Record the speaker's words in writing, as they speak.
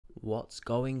What's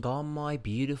going on, my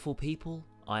beautiful people?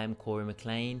 I am Cory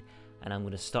McClane, and I'm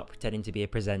going to stop pretending to be a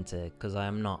presenter, because I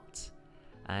am not.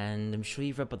 And I'm sure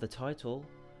you've read by the title,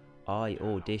 I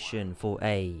audition for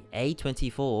a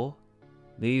A24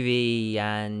 movie,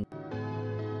 and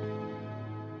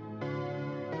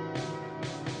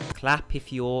clap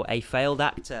if you're a failed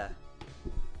actor.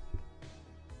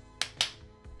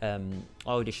 I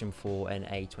auditioned for an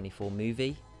A24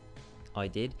 movie. I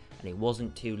did, and it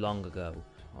wasn't too long ago.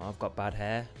 I've got bad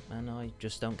hair and I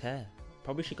just don't care.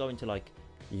 Probably should go into like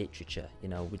literature, you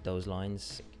know, with those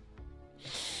lines.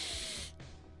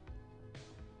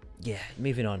 Yeah,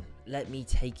 moving on. Let me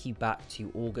take you back to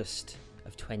August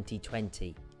of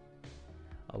 2020.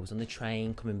 I was on the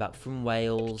train coming back from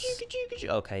Wales.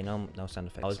 Okay, no sound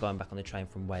effects. I was going back on the train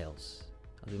from Wales.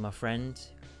 I was with my friend.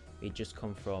 We'd just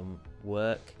come from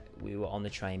work. We were on the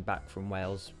train back from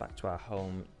Wales, back to our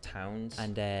hometowns,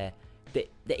 and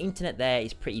the internet there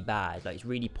is pretty bad. Like, it's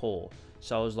really poor.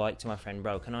 So I was like to my friend,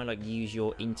 bro, can I like use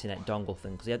your internet dongle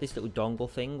thing? Because they had this little dongle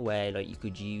thing where like you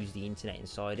could use the internet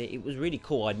inside it. It was really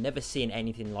cool. I'd never seen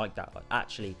anything like that. Like,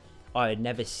 actually, I had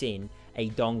never seen a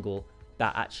dongle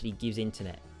that actually gives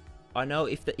internet. I know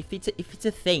if it's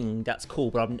a thing, that's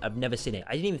cool, but I've never seen it.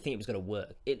 I didn't even think it was gonna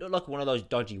work. It looked like one of those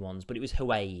dodgy ones, but it was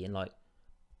Hawaii, and like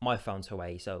my phone's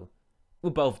Hawaii, so we're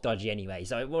both dodgy anyway,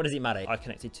 so what does it matter? I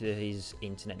connected to his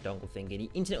internet dongle thing, and the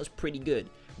internet was pretty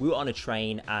good. We were on a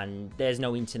train and there's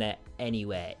no internet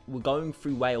anywhere. We're going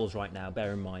through Wales right now,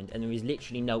 bear in mind, and there is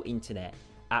literally no internet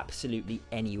absolutely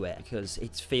anywhere because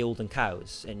it's field and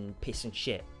cows and piss and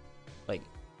shit. Like,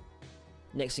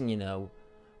 next thing you know,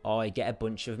 I get a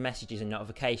bunch of messages and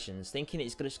notifications thinking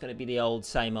it's just going to be the old,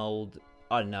 same old,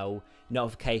 I don't know,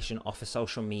 notification off of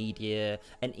social media,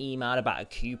 an email about a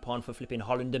coupon for flipping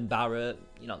Holland and Barrett,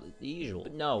 you know, the usual.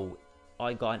 But no,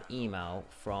 I got an email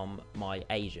from my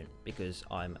agent because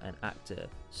I'm an actor.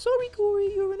 Sorry,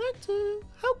 Cory, you're an actor.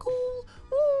 How cool.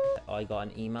 Ooh. I got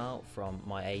an email from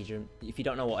my agent. If you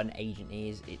don't know what an agent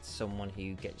is, it's someone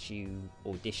who gets you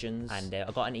auditions. And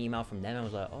I got an email from them. I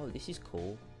was like, oh, this is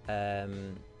cool.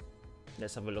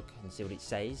 Let's have a look and see what it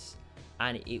says.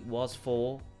 And it was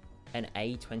for an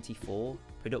A24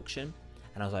 production,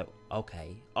 and I was like,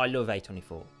 okay, I love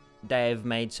A24. They've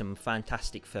made some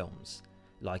fantastic films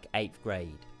like 8th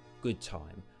Grade, Good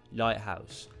Time,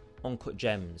 Lighthouse, Uncut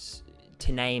Gems,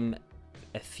 to name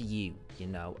a few, you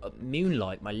know.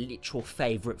 Moonlight, my literal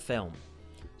favourite film.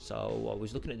 So I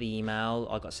was looking at the email,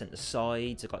 I got sent the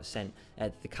sides, I got sent,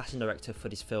 the casting director for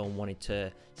this film wanted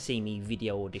to see me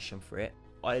video audition for it.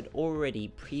 I had already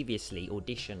previously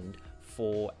auditioned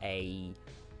for a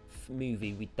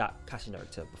movie with that casting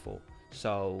director before,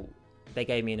 so they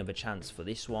gave me another chance for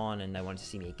this one and they wanted to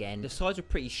see me again. The sides were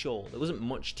pretty short, there wasn't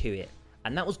much to it,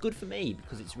 and that was good for me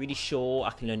because it's really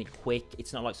short. I can learn it quick.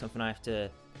 It's not like something I have to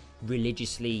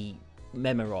religiously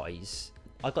memorize.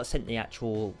 I got sent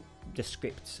the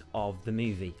script of the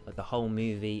movie, like the whole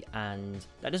movie, and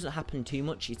that doesn't happen too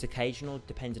much. It's occasional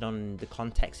depending on the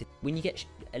context. When you get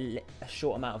a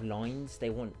short amount of lines, they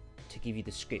want to give you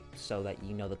the script so that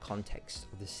you know the context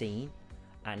of the scene.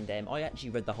 And I actually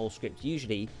read the whole script.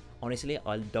 Usually, honestly,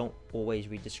 I don't always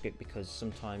read the script because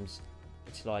sometimes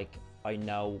it's like I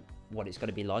know what it's going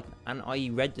to be like, and I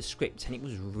read the script and it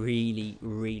was really,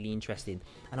 really interesting,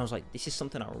 and I was like, this is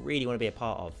something I really want to be a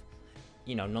part of,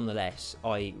 you know. Nonetheless,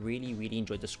 I really, really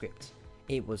enjoyed the script.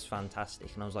 It was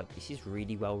fantastic, and I was like, this is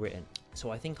really well written.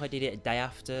 So I think I did it a day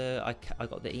after I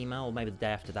got the email, or maybe the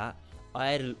day after that. I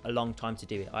had a long time to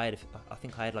do it. I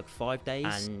think I had like 5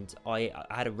 days, and I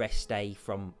had a rest day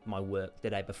from my work the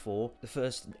day before. The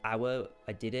first hour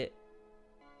I did it,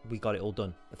 we got it all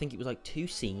done. I think it was like 2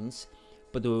 scenes,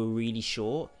 but they were really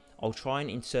short. I'll try and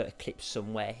insert a clip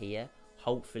somewhere here,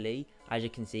 hopefully. As you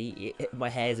can see, my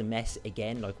hair's a mess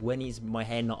again. Like, when is my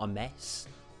hair not a mess?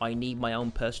 I need my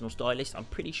own personal stylist. I'm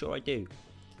pretty sure I do.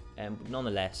 But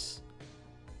nonetheless,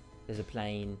 there's a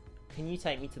plane. Can you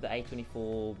take me to the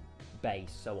A24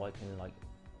 base so I can like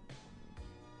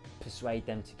persuade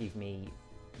them to give me?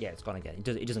 Yeah, it's gone again.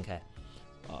 It doesn't care.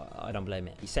 I don't blame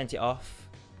it. He sent it off,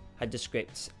 had the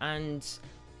scripts, and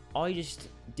I just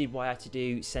did what I had to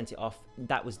do, sent it off.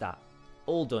 That was that.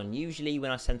 All done. Usually when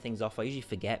I send things off, I usually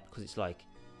forget because it's like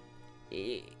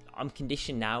I'm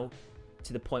conditioned now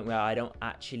to the point where I don't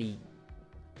actually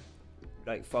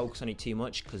like focus on it too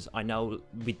much, because I know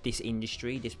with this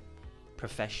industry, this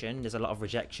profession, there's a lot of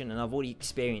rejection, and I've already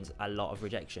experienced a lot of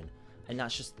rejection, and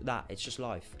that's just that. It's just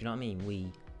life. Do you know what I mean?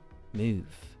 We move.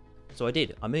 So I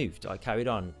did. I moved. I carried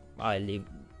on.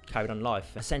 Carried on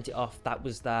life. I sent it off. That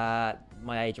was that.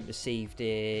 My agent received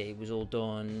it. It was all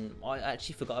done. I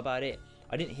actually forgot about it.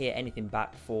 I didn't hear anything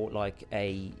back for like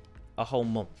a a whole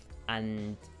month,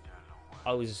 and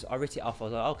I wrote it off. I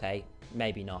was like, okay,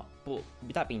 maybe not. But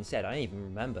with that being said, I don't even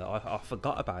remember. I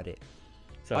forgot about it.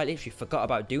 So I literally forgot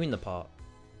about doing the part.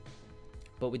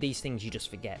 But with these things, you just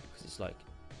forget, because it's like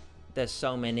there's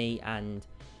so many, and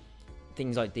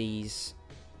things like these,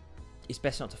 it's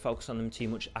best not to focus on them too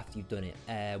much after you've done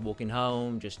it. Walking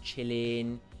home, just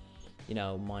chilling, you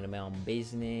know, minding my own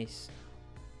business,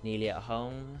 nearly at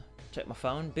home, check my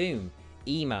phone, boom,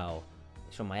 email.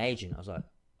 It's from my agent. I was like,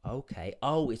 okay.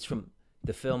 Oh, it's from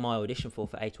the film I auditioned for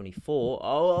A24.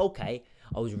 Oh, okay.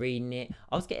 I was reading it.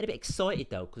 I was getting a bit excited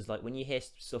though, because like when you hear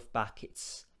stuff back,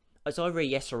 it's either a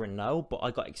yes or a no, but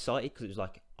I got excited because it was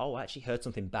like, oh, I actually heard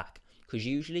something back. Because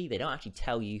usually they don't actually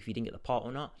tell you if you didn't get the part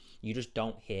or not. You just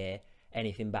don't hear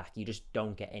anything back. You just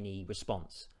don't get any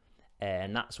response.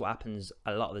 And that's what happens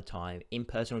a lot of the time.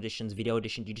 In-person auditions, video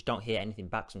auditions, you just don't hear anything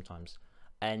back sometimes.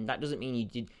 And that doesn't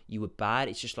mean you were bad.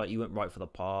 It's just like you weren't right for the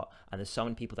part. And there's so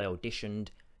many people they auditioned.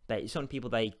 Some people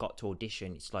they got to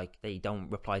audition, it's like they don't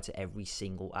reply to every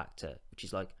single actor, which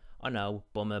is like, I know,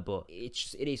 bummer, but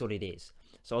it is what it is.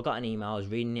 So I got an email, I was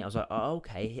reading it, I was like, oh,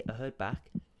 okay, I heard back.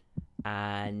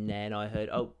 And then I heard,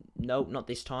 oh, no, not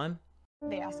this time.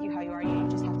 They ask you how you are, you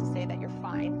just have to say that you're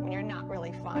fine when you're not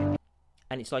really fine.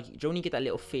 And it's like, do you only get that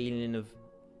little feeling of,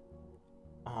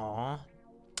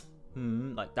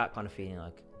 like that kind of feeling,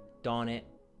 like, darn it.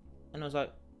 And I was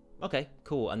like, okay,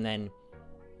 cool. And then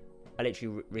I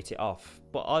literally writ it off.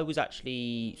 But I was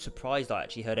actually surprised I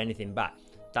actually heard anything back.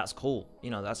 That's cool, you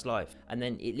know, that's life. And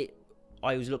then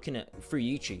I was looking through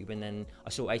YouTube, and then I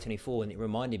saw A24, and it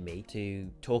reminded me to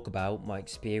talk about my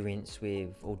experience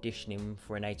with auditioning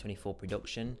for an A24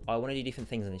 production. I want to do different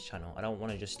things on this channel. I don't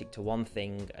want to just stick to one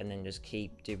thing and then just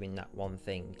keep doing that one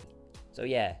thing. So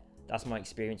yeah, that's my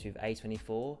experience with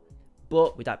A24.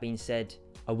 But with that being said,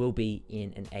 I will be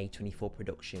in an A24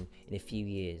 production in a few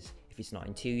years. If it's not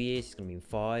in 2 years, it's going to be in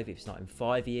 5. If it's not in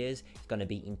 5 years, it's going to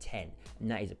be in 10.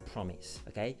 And that is a promise,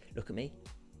 okay? Look at me.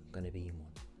 I'm going to be in one.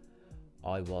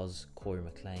 I was Cory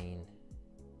McClane.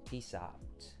 Peace out.